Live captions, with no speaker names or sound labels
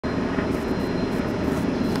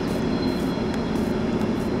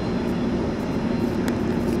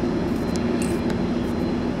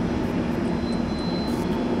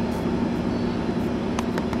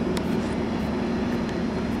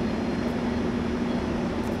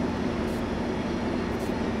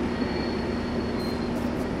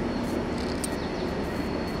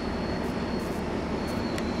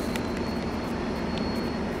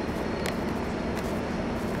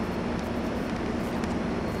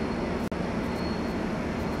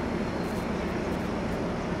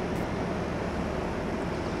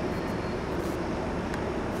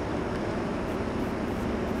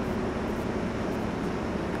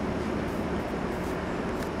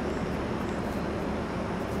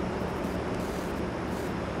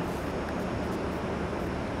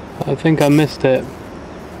I think I missed it,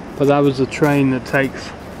 but that was the train that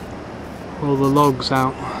takes all the logs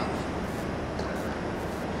out,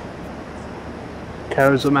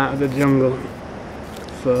 carries them out of the jungle.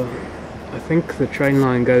 For, I think the train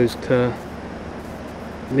line goes to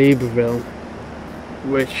Libreville,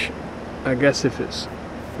 which I guess if it's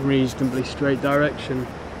reasonably straight direction,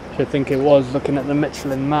 which I think it was looking at the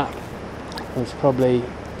Michelin map, it's probably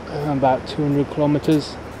about 200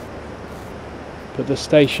 kilometers. But the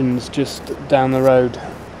station's just down the road.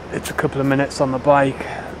 It's a couple of minutes on the bike,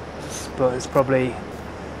 but it's probably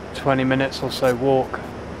 20 minutes or so walk.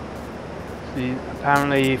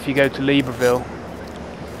 Apparently if you go to Libreville,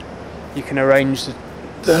 you can arrange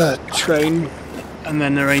the train and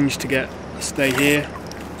then arrange to stay here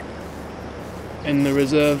in the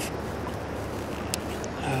reserve.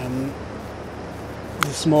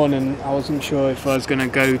 This morning I wasn't sure if I was going to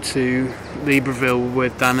go to Libreville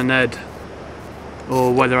with Dan and Ed,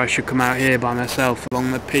 or whether I should come out here by myself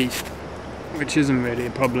along the piste, which isn't really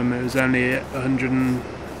a problem. It was only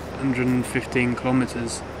 115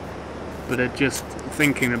 kilometers, but just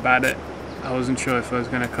thinking about it, I wasn't sure if I was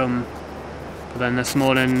going to come. But then this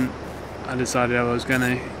morning I decided I was going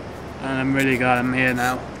to, and I'm really glad I'm here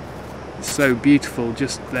now. It's so beautiful,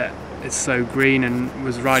 just that it's so green, and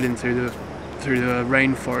was riding through the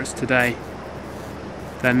rainforest today.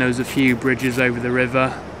 Then there was a few bridges over the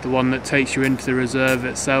river, the one that takes you into the reserve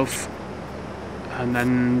itself, and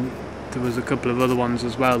then there was a couple of other ones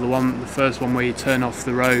as well. The first one where you turn off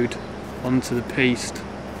the road onto the piste,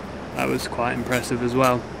 that was quite impressive as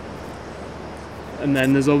well. And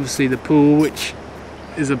then there's obviously the pool, which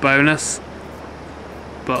is a bonus,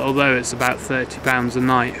 but although it's about £30 a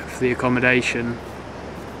night for the accommodation,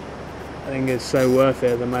 I think it's so worth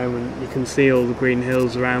it at the moment. You can see all the green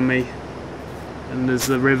hills around me, and there's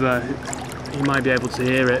the river. You might be able to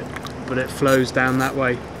hear it, but it flows down that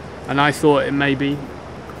way. And I thought it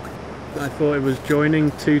was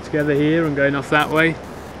joining two together here and going off that way,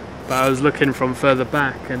 but I was looking from further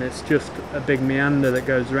back, and it's just a big meander that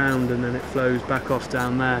goes round and then it flows back off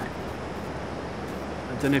down there.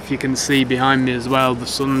 I don't know if you can see behind me as well, the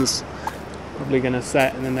sun's probably going to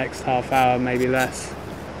set in the next half hour, maybe less.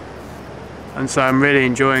 And so I'm really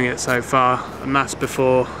enjoying it so far, and that's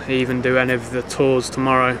before I even do any of the tours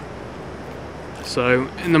tomorrow. So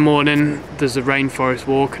in the morning there's a rainforest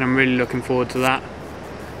walk, and I'm really looking forward to that.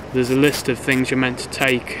 There's a list of things you're meant to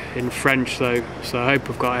take in French though, so I hope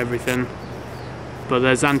I've got everything. But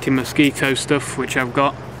there's anti-mosquito stuff, which I've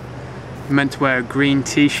got. I'm meant to wear a green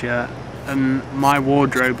t-shirt, and my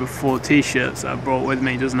wardrobe of 4 t-shirts that I brought with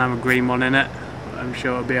me doesn't have a green one in it. I'm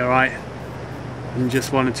sure it'll be alright. And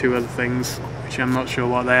just 1 or 2 other things, which I'm not sure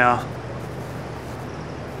what they are.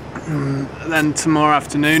 Then tomorrow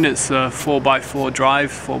afternoon it's a 4x4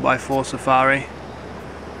 drive, 4x4 safari.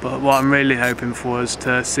 But what I'm really hoping for is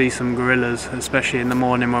to see some gorillas, especially in the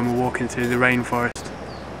morning when we're walking through the rainforest.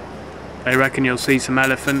 They reckon you'll see some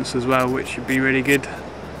elephants as well, which should be really good.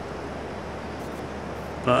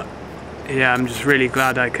 But yeah, I'm just really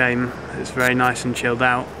glad I came. It's very nice and chilled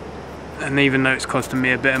out. And even though it's costing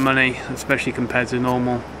me a bit of money, especially compared to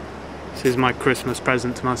normal, this is my Christmas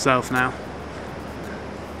present to myself now.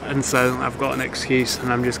 And so I've got an excuse,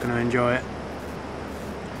 and I'm just going to enjoy it.